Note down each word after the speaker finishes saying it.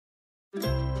Xin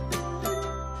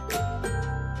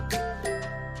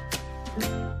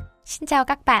chào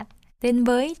các bạn, đến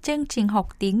với chương trình học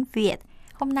tiếng Việt.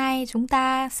 Hôm nay chúng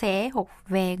ta sẽ học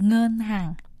về ngân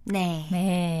hàng. 네.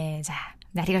 네, 자,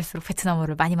 날이 갈수록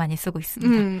베트남어를 많이 쓰고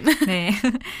있습니다. 네.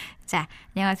 자,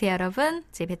 안녕하세요 여러분.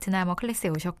 제 베트남어 클래스에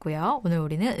오셨고요. 오늘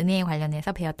우리는 은행에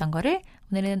관련해서 배웠던 거를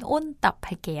오늘은 온떡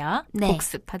할게요. 네.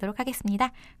 복습하도록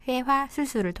하겠습니다.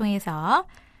 회화술술을 통해서.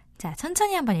 자,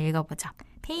 천천히 한번 읽어보죠.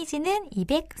 페이지는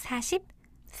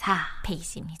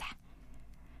 244페이지입니다.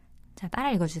 자, 따라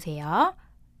읽어주세요.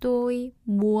 Tôi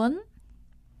muốn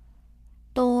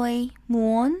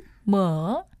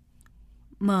mở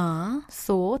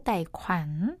số tài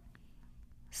khoản.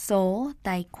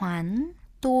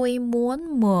 Tôi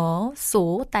muốn mở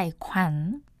số tài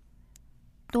khoản.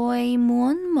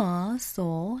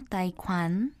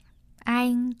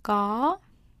 Anh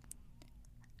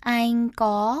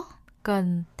có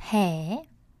cần thể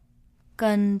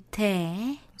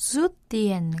rút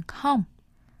tiền không?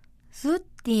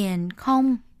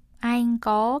 Anh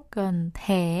có cần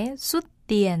thể rút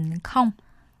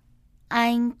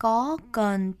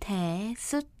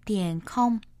tiền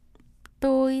không?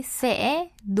 Tôi sẽ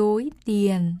đối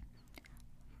tiền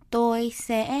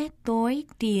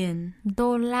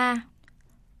đô la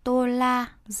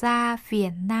ra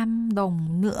Việt Nam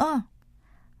đồng nữa.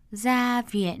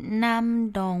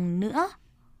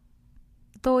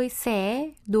 Tôi sẽ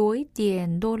đối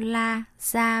tiền đô la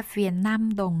ra Việt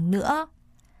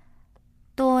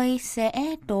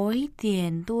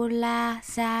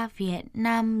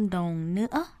Nam đồng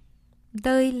nữa.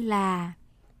 Đây là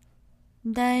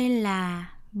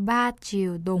 3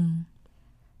 triệu đồng.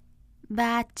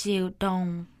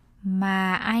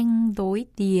 Mà anh đối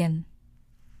tiền.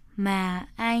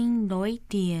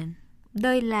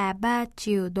 Đây là 3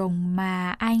 triệu đồng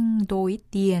mà anh đối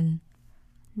tiền.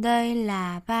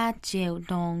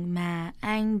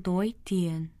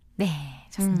 네,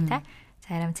 좋습니다.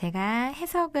 자, 그럼 제가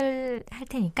해석을 할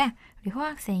테니까 우리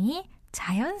호학생이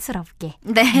자연스럽게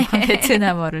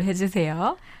베트남어를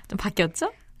해주세요. 좀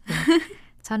바뀌었죠? 네.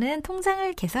 저는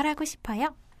통장을 개설하고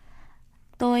싶어요.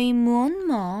 Tôi muốn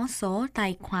mở số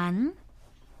tài khoản.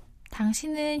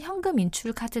 당신은 현금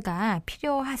인출 카드가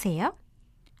필요하세요?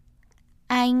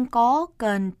 Anh có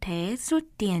cần thể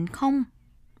rút tiền không?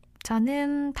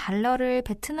 저는 달러를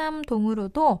베트남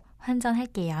동으로도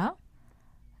환전할게요.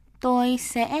 Tôi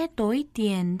sẽ đổi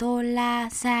tiền đô la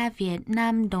ra Việt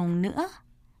Nam đồng nữa.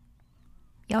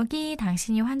 여기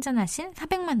당신이 환전하신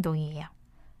 400만 동이에요.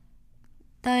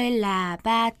 Đây là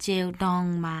 3 triệu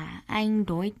đồng mà anh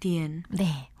đổi tiền.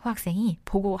 네, 호학생이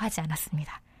보고 하지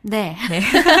않았습니다. 네. 네.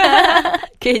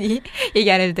 괜히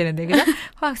얘기 안 해도 되는데, 그죠?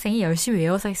 호학생이 열심히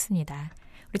외워서 했습니다.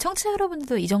 우리 청취자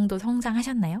여러분들도 이 정도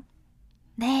성장하셨나요?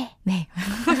 네. 네.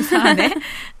 이상하네.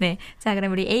 네. 자,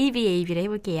 그럼 우리 AB를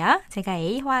해볼게요. 제가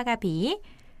A, 호아가 B.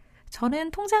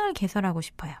 저는 통장을 개설하고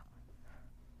싶어요.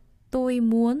 Tôi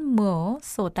muốn mở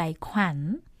sổ tài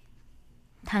khoản.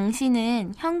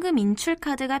 당신은 현금 인출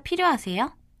카드가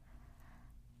필요하세요?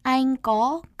 Anh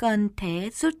có cần thể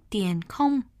rút tiền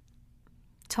không?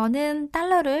 저는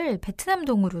달러를 베트남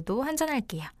동으로도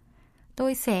환전할게요.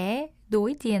 Tôi sẽ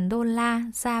đổi tiền đô la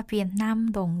ra Việt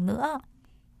Nam đồng nữa.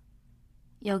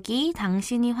 여기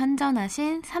당신이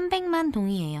환전하신 300만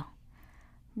동이에요.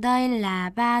 Đây là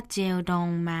 3 triệu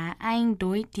đồng mà anh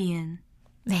đổi tiền.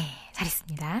 네,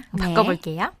 잘했습니다. 네.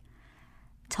 바꿔볼게요.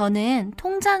 저는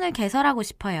통장을 개설하고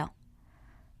싶어요.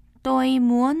 Tôi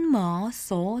muốn mở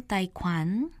số tài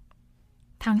khoản.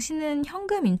 당신은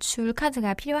현금 인출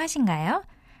카드가 필요하신가요?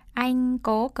 Anh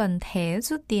có cần thể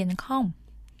rút tiền không?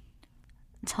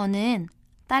 저는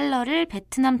달러를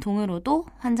베트남 동으로도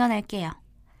환전할게요.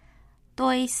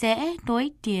 Tôi sẽ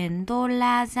đổi tiền đô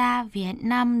la ra Việt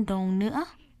Nam đồng nữa.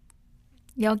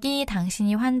 여기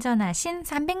당신이 환전하신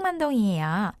 300만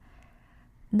동이에요.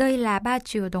 Đây là 3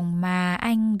 triệu đồng mà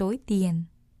anh đổi tiền.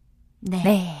 네.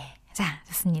 네. 자,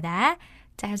 좋습니다.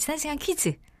 자, 지난 시간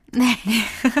퀴즈. 네.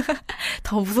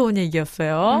 더 무서운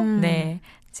얘기였어요. 네.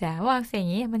 자,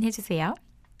 호학생이 한번 해주세요.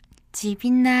 Chị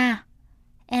Vina,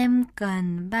 em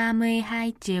cần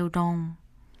 32 triệu đồng.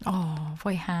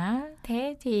 Vậy hả?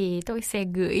 Thế thì tôi sẽ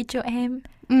gửi cho em.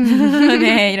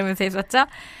 네, 이러면서 했었죠?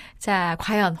 자,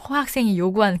 과연 호학생이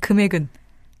요구한 금액은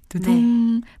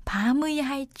두둥, 밤의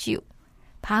하이주.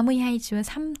 밤의 하이주는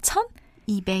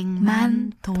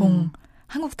 3,200만 동.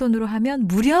 한국 돈으로 하면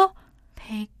무려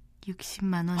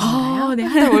 60만 원인가요? 네,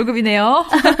 한 달 월급이네요.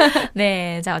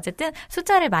 네, 자, 어쨌든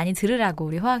숫자를 많이 들으라고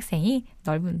우리 호학생이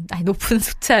높은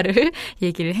숫자를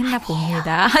얘기를 했나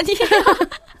봅니다. 아니에요.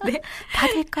 네.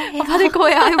 받을 거예요. 받을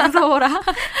거예요. 아유, 무서워라.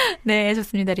 네,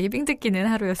 좋습니다. 이렇게 삥 뜯기는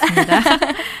하루였습니다.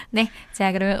 네,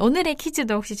 자, 그러면 오늘의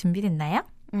퀴즈도 혹시 준비됐나요?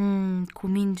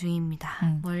 고민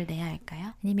중입니다. 뭘 내야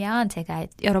할까요? 아니면 제가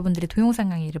여러분들이 동영상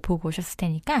강의를 보고 오셨을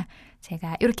테니까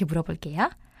제가 이렇게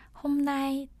물어볼게요. Hôm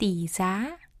nay tỷ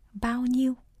giá bao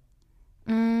nhiêu?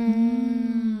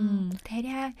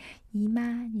 대략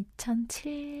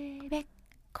 22,700.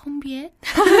 컴비엣?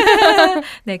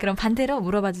 네, 그럼 반대로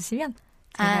물어봐 주시면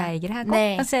제가 얘기를 하고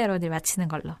청취자 여러분들이 맞히는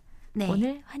걸로. 네.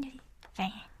 오늘 환율이.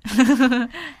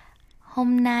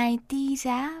 Hôm nay tỷ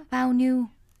giá bao nhiêu?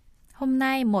 Hôm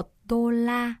nay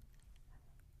 $1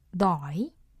 đổi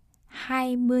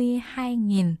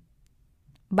 22.700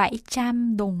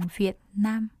 đồng Việt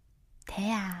Nam. Thế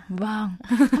à? Vâng.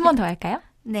 한 번 더 할까요?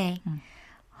 네.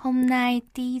 Hôm nay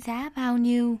tỷ giá bao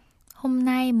nhiêu? Hôm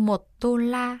nay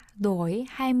 $1 đổi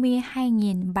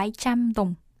 22.700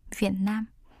 đồng Việt Nam.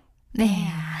 네.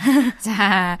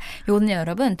 자, 요거는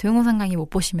여러분 동영상 강의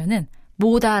못 보시면은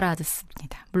못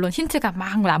알아듣습니다. 물론 힌트가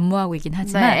막 난무하고 있긴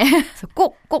하지만 그래서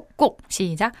꼭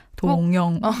시작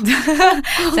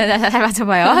잘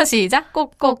맞춰봐요. 시작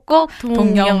꼭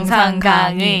동영상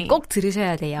강의 꼭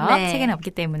들으셔야 돼요. 네. 책에는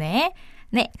없기 때문에.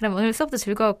 네, 그럼 오늘 수업도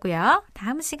즐거웠고요.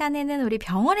 다음 시간에는 우리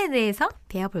병원에 대해서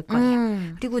배워볼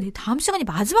거예요. 그리고 다음 시간이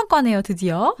마지막 거네요,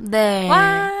 드디어. 네.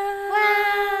 와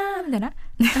하면 되나?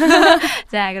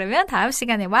 자, 그러면 다음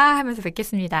시간에 와 하면서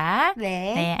뵙겠습니다.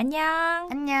 네. 네, 안녕.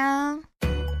 안녕.